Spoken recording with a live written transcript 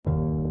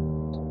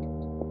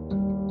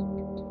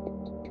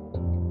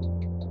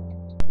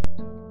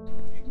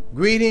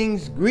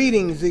Greetings,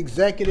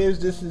 executives.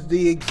 This is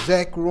the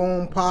Exec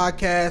Room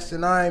Podcast,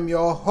 and I am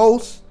your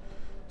host,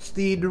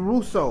 Steve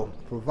DeRusso,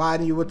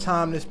 providing you with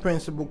timeless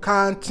principle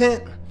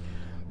content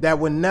that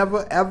will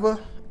never, ever,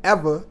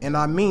 and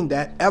I mean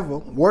that, ever,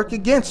 work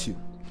against you,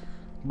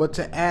 but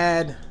to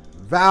add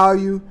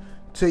value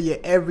to your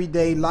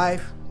everyday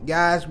life.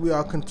 Guys, we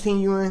are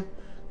continuing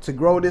to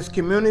grow this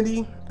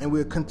community, and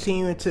we're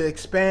continuing to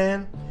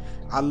expand.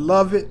 I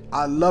love it.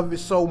 I love it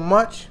so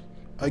much.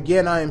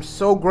 Again, I am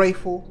so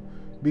grateful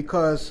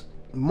because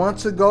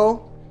months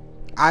ago,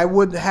 I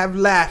would have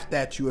laughed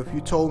at you if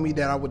you told me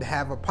that I would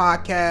have a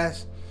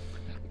podcast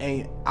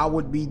and I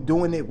would be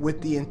doing it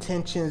with the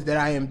intentions that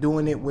I am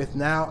doing it with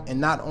now. And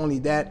not only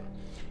that,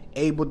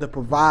 able to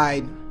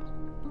provide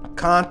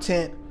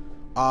content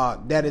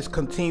that is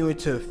continuing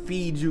to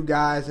feed you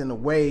guys in a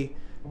way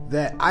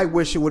that I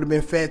wish it would have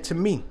been fed to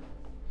me.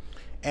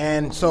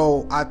 And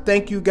so I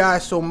thank you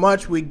guys so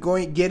much. We're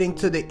getting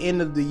to the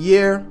end of the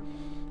year.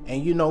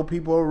 And, you know,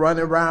 people are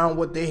running around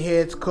with their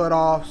heads cut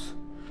off.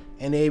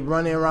 And they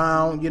running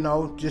around,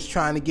 just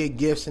trying to get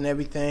gifts and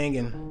everything.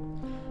 And,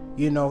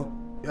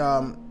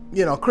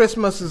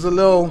 Christmas is a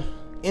little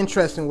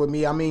interesting with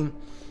me. I mean,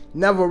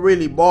 never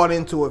really bought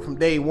into it from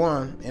day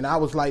one. And I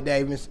was like that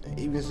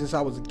even since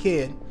I was a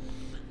kid.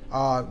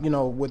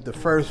 With the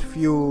first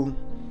few,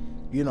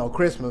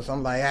 Christmas,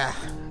 I'm like,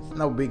 it's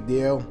no big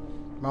deal.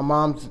 My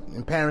moms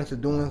and parents are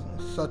doing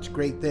such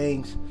great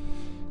things.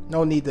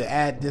 No need to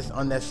add this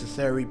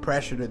unnecessary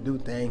pressure to do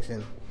things.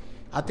 And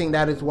I think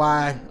that is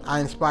why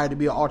I inspired to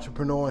be an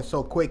entrepreneur and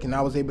so quick. And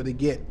I was able to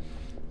get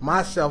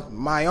myself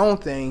my own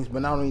things,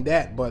 but not only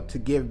that, but to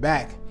give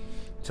back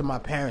to my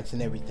parents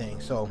and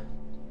everything. So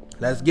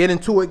let's get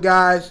into it,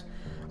 guys.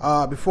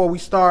 Before we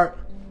start,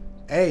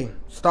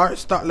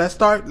 let's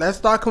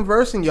start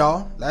conversing,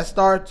 y'all. Let's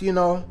start,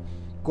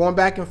 going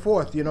back and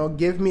forth.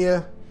 Give me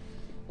a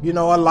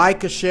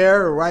like, a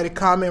share, or write a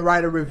comment,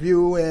 write a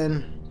review,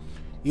 and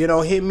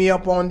hit me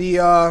up on the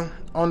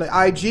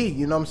IG,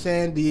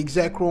 the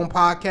Exec Room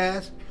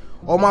Podcast,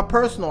 or my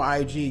personal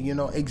IG,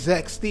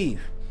 Exec Steve.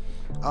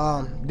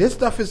 This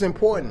stuff is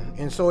important,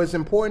 and so it's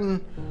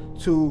important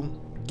to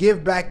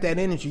give back that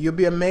energy. You'll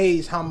be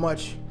amazed how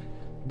much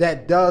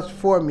that does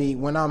for me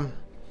when I'm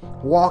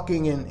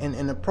walking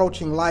and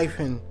approaching life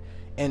and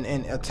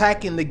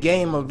attacking the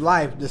game of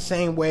life the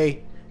same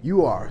way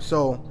you are.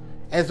 So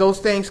as those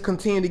things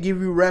continue to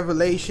give you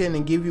revelation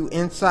and give you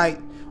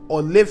insight,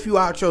 or lift you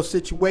out your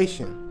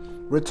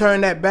situation,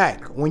 return that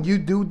back. When you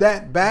do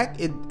that back,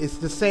 it's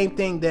the same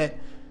thing that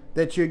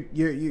you're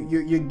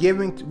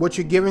giving. What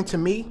you're giving to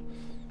me,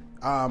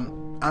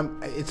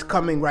 it's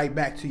coming right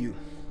back to you.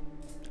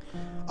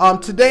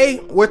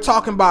 Today we're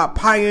talking about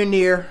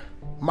pioneer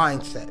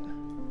mindset.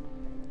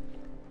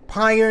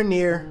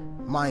 Pioneer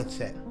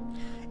mindset,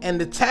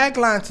 and the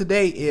tagline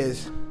today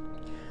is: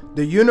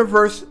 "The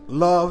universe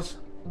loves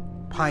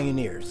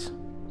pioneers."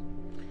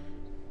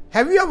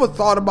 Have you ever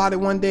thought about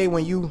it one day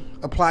when you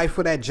applied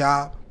for that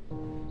job?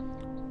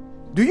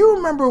 Do you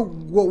remember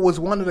what was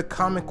one of the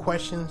common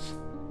questions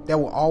that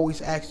will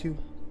always ask you?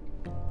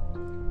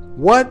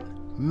 What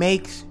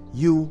makes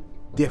you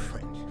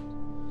different?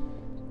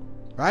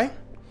 Right?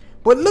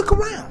 But look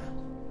around.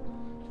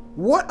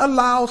 What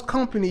allows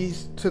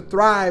companies to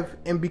thrive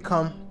and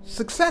become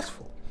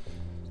successful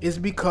is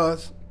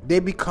because they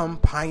become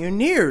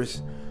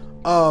pioneers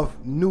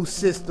of new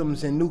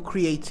systems and new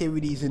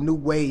creativities and new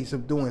ways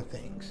of doing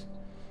things.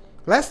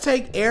 Let's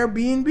take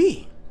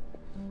Airbnb,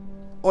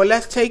 or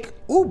let's take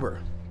Uber.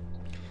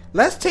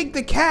 Let's take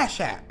the Cash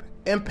App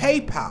and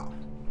PayPal,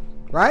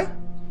 right?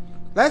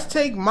 Let's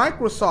take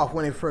Microsoft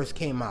when it first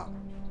came out.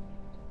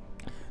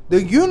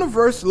 The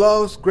universe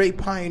loves great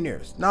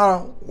pioneers.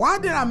 Now, why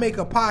did I make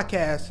a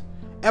podcast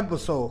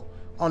episode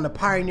on the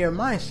pioneer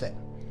mindset?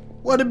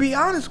 Well, to be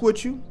honest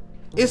with you,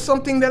 it's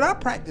something that I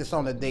practice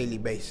on a daily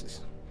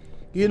basis.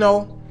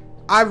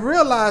 I've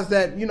realized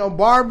that,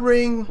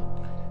 barbering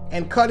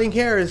and cutting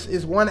hair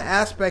is one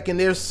aspect, and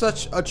there's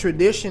such a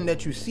tradition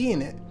that you see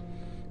in it.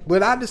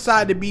 But I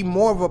decided to be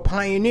more of a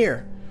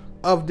pioneer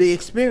of the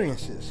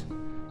experiences.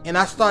 And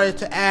I started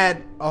to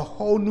add a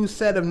whole new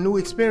set of new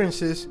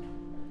experiences,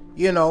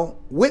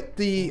 with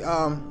the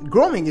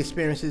grooming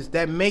experiences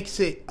that makes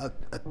it a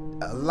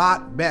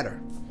lot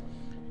better.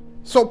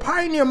 So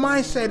pioneer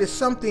mindset is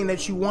something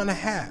that you want to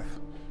have.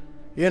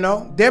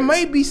 There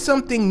may be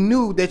something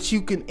new that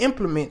you can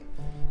implement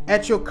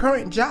at your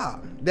current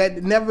job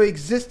that never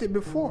existed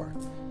before.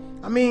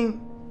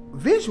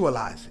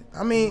 Visualize it.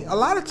 A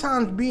lot of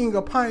times being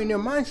a pioneer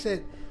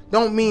mindset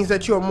don't mean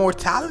that you're more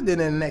talented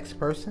than the next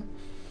person,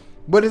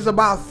 but it's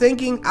about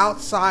thinking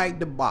outside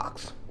the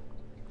box.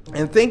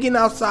 And thinking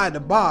outside the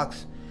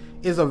box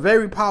is a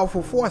very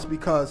powerful force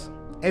because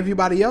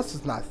everybody else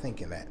is not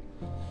thinking that.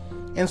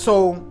 And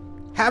so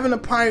having a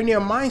pioneer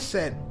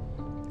mindset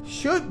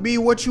should be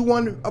what you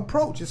want to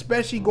approach,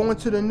 especially going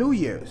to the New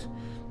Year's.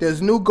 There's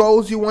new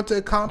goals you want to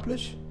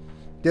accomplish.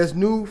 There's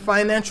new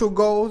financial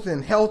goals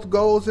and health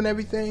goals and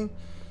everything.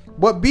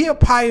 But be a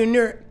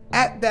pioneer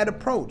at that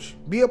approach.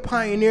 Be a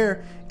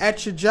pioneer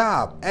at your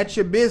job, at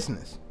your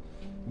business.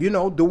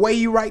 The way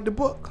you write the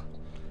book.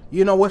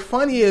 What's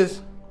funny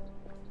is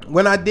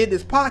when I did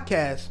this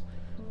podcast,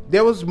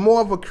 there was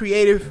more of a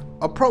creative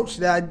approach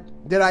that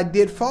I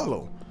did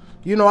follow.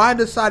 I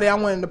decided I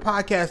wanted the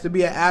podcast to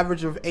be an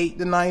average of 8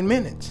 to 9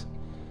 minutes.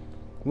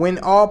 When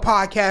all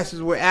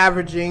podcasters were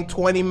averaging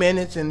 20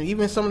 minutes, and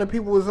even some of the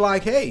people was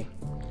like, hey,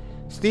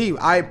 Steve,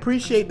 I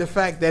appreciate the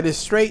fact that it's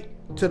straight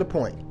to the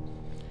point.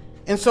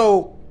 And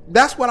so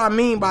that's what I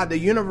mean by the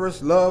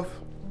universe love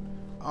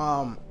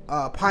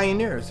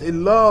pioneers. It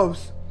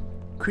loves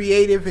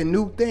creative and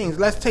new things.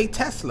 Let's take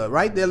Tesla,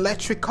 right? The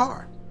electric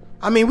car.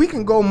 I mean, we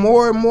can go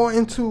more and more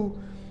into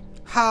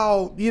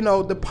how,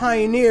 the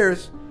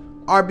pioneers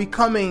are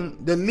becoming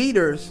the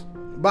leaders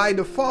by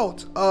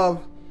default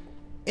of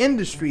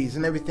industries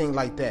and everything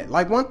like that.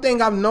 Like, one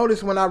thing I've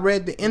noticed when I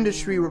read the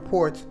industry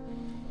reports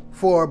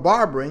for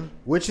barbering,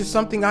 which is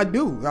something I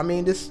do. I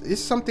mean, this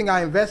is something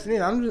I invested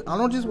in. I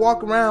don't just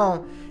walk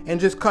around and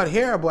just cut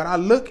hair, but I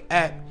look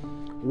at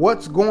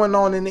what's going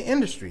on in the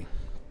industry.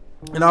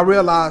 And I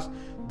realized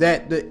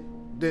that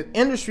the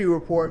industry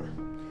report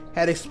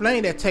had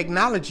explained that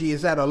technology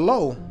is at a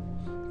low.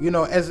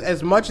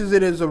 As much as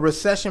it is a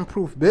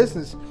recession-proof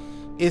business,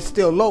 it's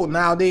still low.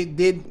 Now, they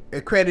did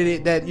accredit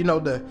it that,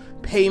 the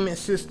payment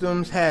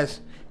systems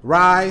has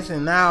rise,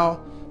 and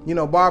now,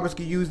 barbers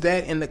can use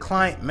that, and the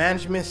client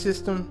management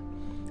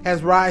system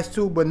has rise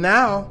too. But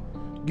now,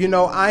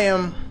 I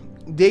am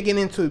digging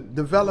into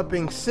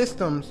developing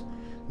systems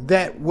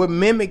that would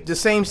mimic the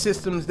same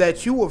systems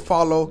that you would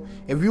follow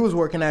if you was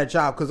working at a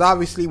job. Because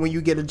obviously when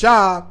you get a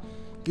job,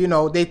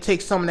 they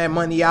take some of that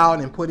money out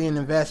and put in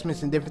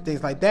investments and different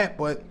things like that.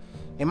 But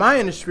in my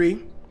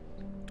industry,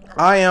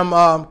 I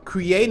am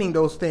creating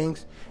those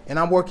things, and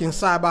I'm working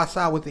side by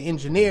side with the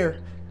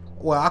engineer.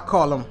 Well, I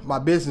call him my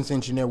business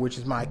engineer, which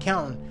is my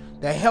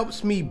accountant, that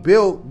helps me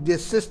build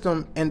this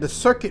system and the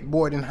circuit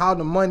board and how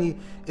the money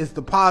is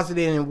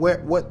deposited and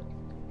what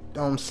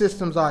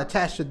systems are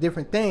attached to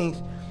different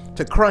things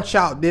to crunch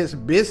out this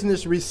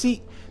business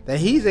receipt that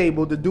he's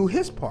able to do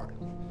his part.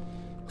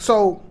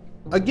 So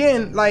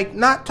again, like,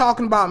 not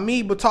talking about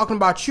me, but talking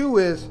about you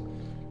is,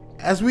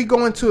 as we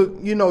go into,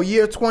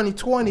 year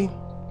 2020,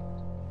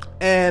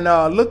 and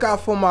look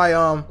out for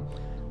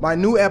my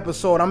new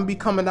episode. I'm gonna be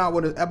coming out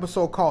with an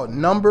episode called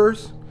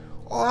Numbers.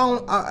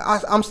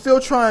 I'm still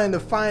trying to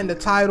find the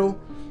title,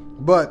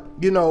 but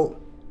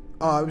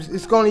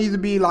it's going to either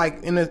be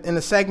like in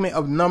a segment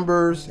of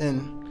numbers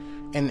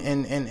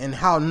and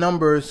how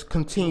numbers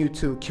continue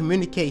to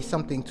communicate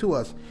something to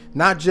us,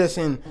 not just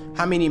in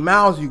how many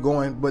miles you're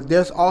going, but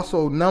there's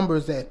also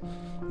numbers that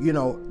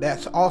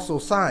that's also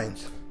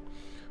signs.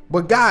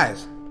 But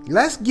guys,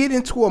 let's get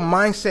into a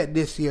mindset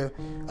this year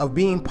of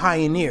being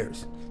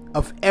pioneers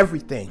of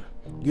everything,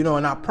 in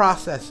our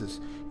processes,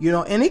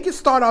 and it can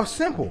start off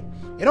simple.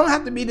 It don't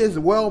have to be this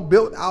well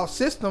built out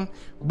system,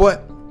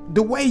 but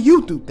the way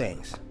you do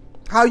things,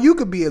 how you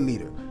could be a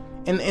leader,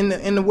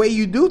 and the way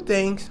you do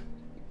things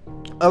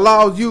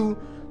allows you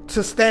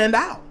to stand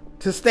out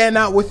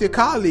with your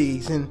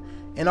colleagues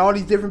and all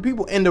these different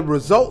people, and the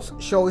results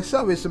show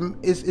itself.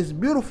 It's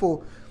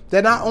beautiful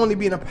that not only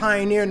being a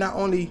pioneer, not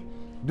only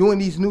doing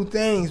these new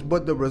things,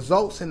 but the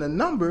results and the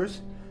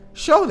numbers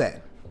show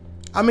that.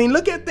 I mean,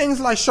 look at things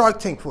like Shark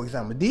Tank, for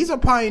example. These are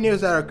pioneers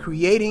that are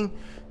creating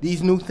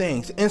these new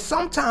things. And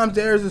sometimes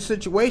there is a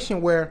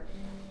situation where,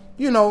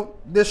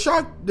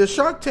 the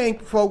Shark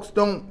Tank folks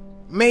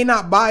may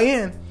not buy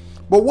in,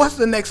 but what's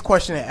the next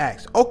question to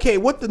ask? Okay,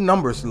 what the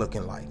numbers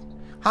looking like?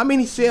 How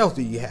many sales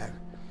do you have?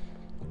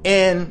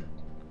 And,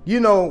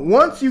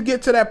 once you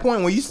get to that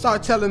point where you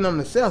start telling them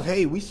the sales,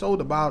 hey, we sold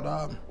about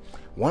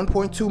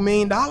 $1.2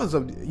 million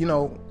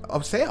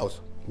of sales.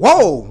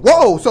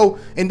 Whoa. So,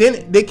 and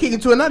then they kick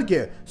into another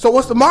gear. So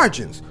what's the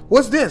margins?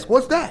 What's this?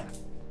 What's that?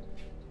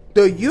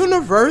 The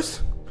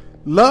universe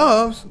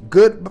loves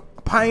good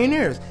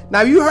pioneers.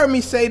 Now, you heard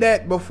me say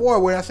that before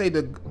when I say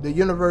the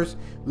universe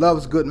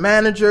loves good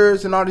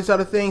managers and all these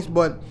other things.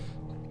 But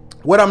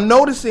what I'm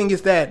noticing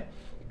is that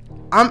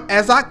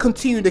as I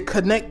continue to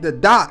connect the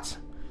dots,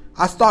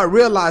 I start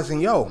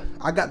realizing,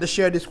 I got to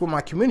share this with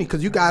my community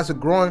because you guys are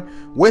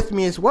growing with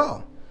me as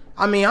well.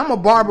 I mean, I'm a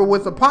barber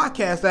with a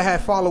podcast that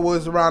had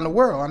followers around the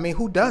world. I mean,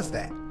 who does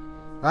that?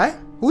 Right?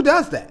 Who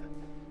does that?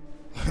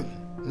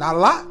 Not a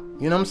lot.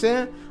 You know what I'm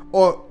saying?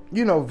 Or,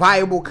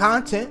 viable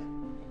content.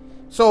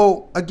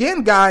 So,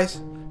 again, guys,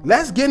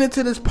 let's get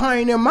into this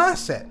pioneer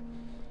mindset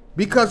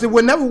because it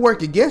will never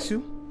work against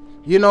you.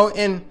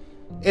 And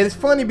it's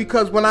funny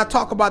because when I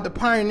talk about the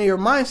pioneer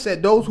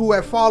mindset, those who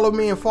have followed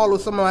me and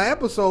followed some of my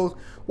episodes,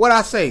 what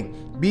I say,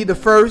 be the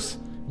first,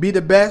 be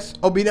the best,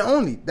 or be the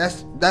only.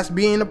 That's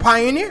being a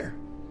pioneer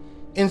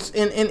in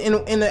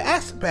the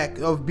aspect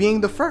of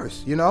being the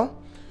first,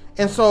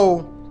 And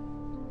so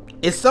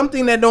it's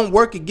something that don't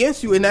work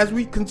against you. And as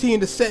we continue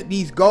to set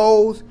these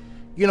goals,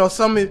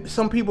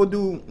 some people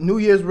do New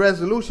Year's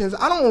resolutions.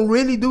 I don't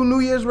really do New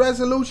Year's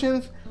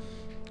resolutions,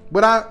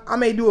 but I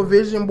may do a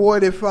vision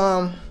board if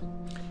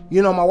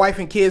you know, my wife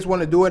and kids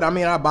want to do it, I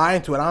mean, I buy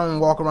into it. I don't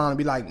walk around and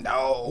be like,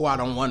 no, I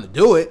don't want to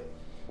do it.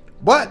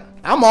 But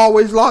I'm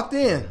always locked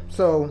in.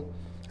 So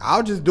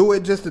I'll just do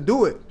it just to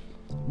do it.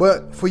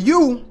 But for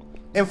you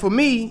and for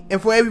me and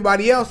for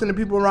everybody else and the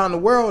people around the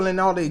world and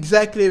all the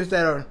executives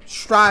that are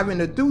striving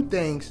to do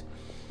things,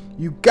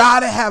 you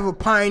got to have a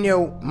pioneer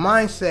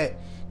mindset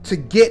to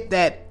get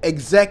that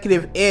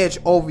executive edge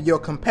over your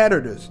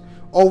competitors,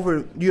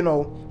 over, you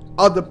know,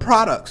 other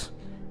products.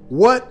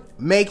 What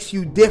makes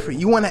you different?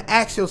 You want to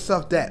ask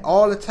yourself that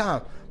all the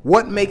time.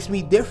 What makes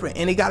me different?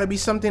 And it got to be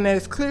something that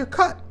is clear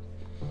cut.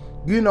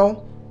 You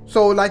know,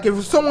 so like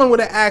if someone would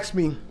have asked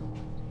me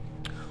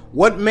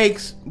what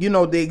makes, you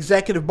know, the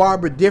executive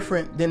barber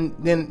different than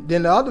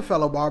the other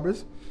fellow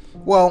barbers,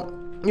 well,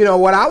 you know,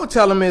 what I would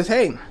tell them is,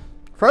 hey,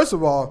 first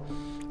of all,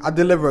 I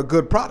deliver a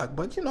good product,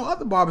 but you know,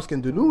 other barbers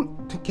can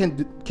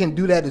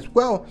do that as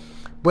well.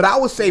 But I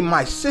would say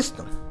my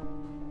system,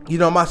 you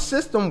know, my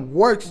system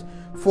works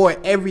for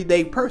an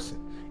everyday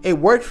person. It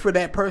works for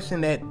that person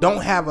that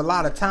don't have a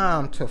lot of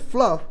time to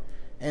fluff,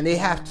 and they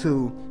have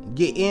to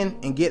get in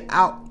and get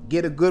out,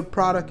 get a good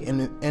product,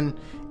 and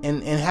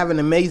having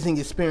amazing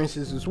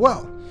experiences as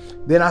well.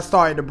 Then I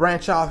started to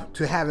branch off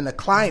to having a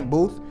client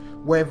booth,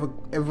 where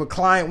if a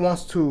client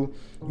wants to,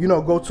 you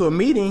know, go to a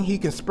meeting, he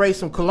can spray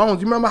some colognes.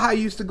 You remember how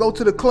you used to go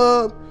to the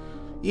club,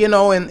 you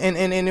know, and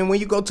when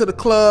you go to the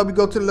club, you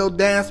go to the little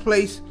dance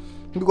place,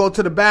 you go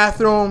to the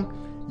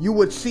bathroom, you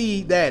would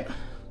see that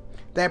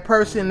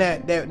person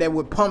that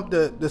would pump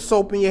the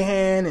soap in your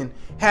hand and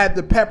had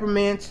the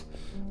peppermints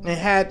and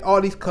had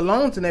all these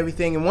colognes and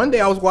everything. And one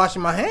day I was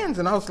washing my hands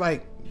and I was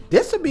like,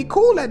 this would be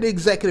cool at the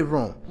executive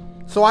room.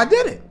 So I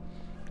did it.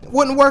 It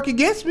wouldn't work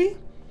against me.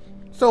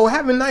 So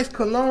having nice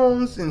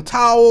colognes and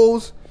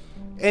towels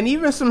and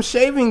even some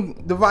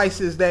shaving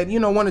devices that,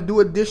 you know, want to do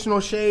additional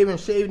shave and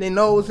shave their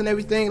nose and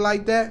everything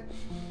like that,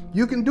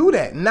 you can do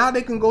that. Now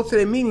they can go to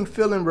their meeting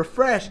feeling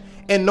refreshed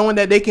and knowing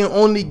that they can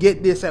only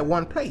get this at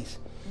one place.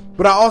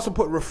 But I also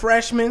put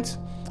refreshments.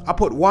 I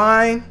put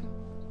wine.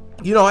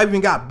 You know, I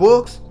even got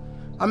books.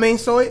 I mean,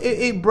 so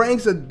it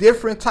brings a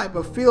different type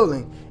of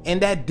feeling. And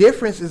that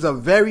difference is a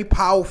very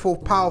powerful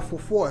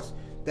force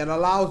that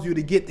allows you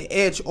to get the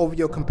edge over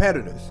your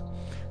competitors.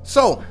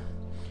 So,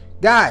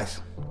 guys,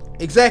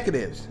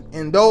 executives,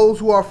 and those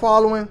who are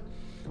following,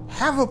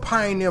 have a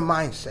pioneer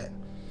mindset.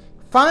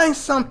 Find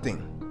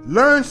something,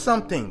 learn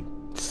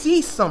something,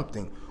 see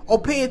something,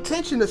 or pay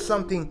attention to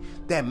something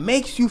that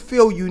makes you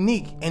feel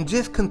unique, and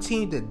just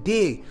continue to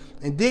dig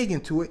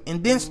into it,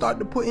 and then start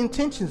to put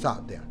intentions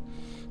out there.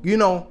 You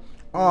know,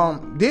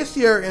 this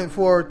year and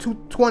for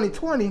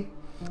 2020,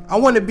 I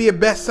want to be a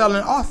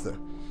best-selling author.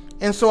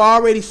 And so I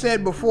already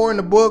said before in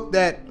the book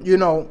that, you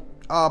know,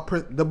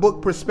 the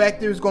book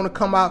Perspective is going to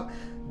come out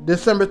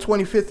December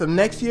 25th of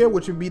next year,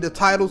 which would be the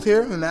titles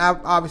here. And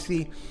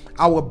obviously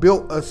I will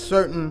build a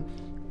certain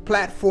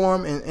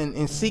platform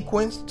and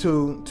sequence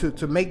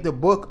to make the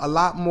book a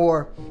lot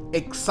more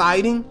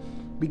exciting,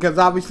 because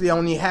obviously I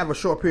only have a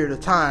short period of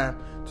time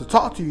to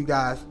talk to you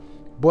guys.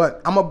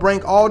 But I'm going to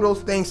bring all those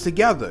things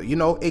together, you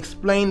know,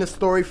 explain the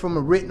story from a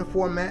written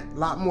format, a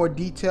lot more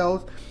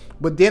details.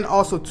 But then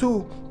also, too,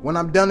 when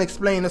I'm done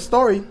explaining the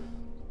story,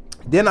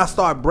 then I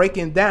start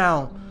breaking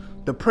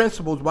down the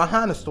principles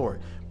behind the story.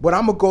 But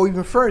I'm going to go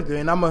even further,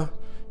 and I'm going to,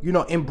 you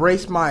know,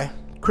 embrace my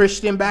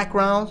Christian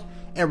backgrounds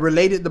and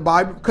relate it to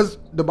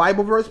the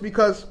Bible verse,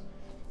 because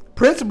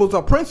principles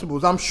are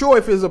principles. I'm sure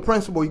if there's a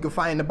principle you can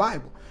find in the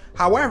Bible.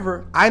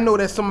 However, I know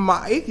that some of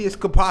my atheists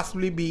could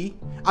possibly be,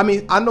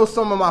 I know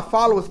some of my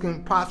followers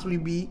can possibly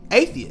be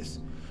atheists.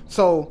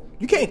 So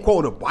you can't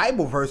quote a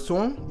Bible verse to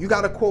them. You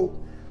got to quote,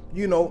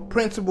 you know,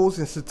 principles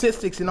and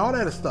statistics and all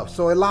that stuff.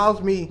 So it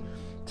allows me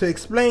to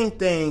explain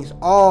things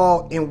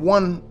all in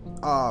one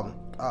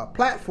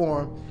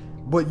platform,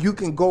 but you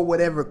can go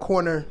whatever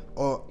corner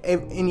or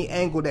any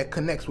angle that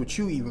connects with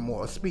you even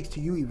more or speaks to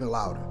you even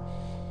louder.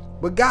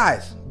 But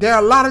guys, there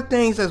are a lot of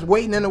things that's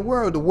waiting in the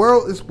world. The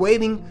world is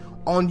waiting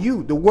on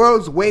you. The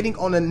world's waiting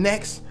on the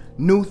next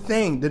new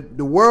thing.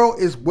 The world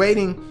is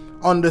waiting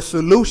on the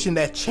solution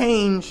that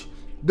changed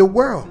the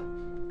world.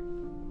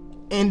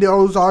 And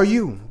those are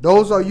you.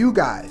 Those are you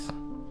guys.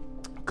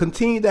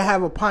 Continue to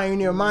have a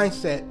pioneer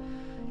mindset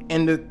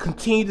and to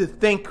continue to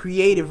think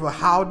creative of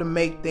how to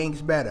make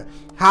things better,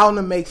 how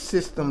to make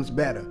systems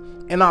better.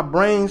 And our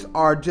brains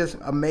are just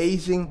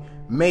amazing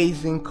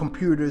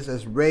computers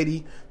that's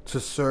ready to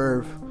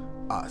serve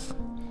us.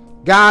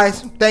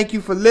 Guys, thank you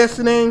for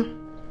listening.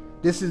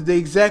 This is the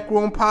Exec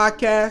Room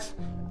Podcast.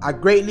 I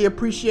greatly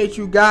appreciate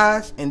you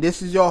guys. And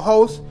this is your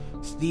host,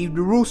 Steve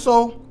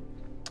DeRusso.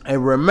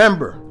 And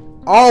remember,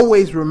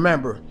 always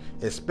remember,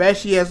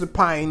 especially as a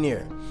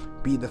pioneer,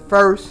 be the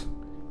first,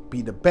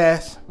 be the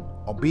best,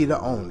 or be the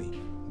only.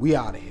 We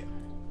out of here.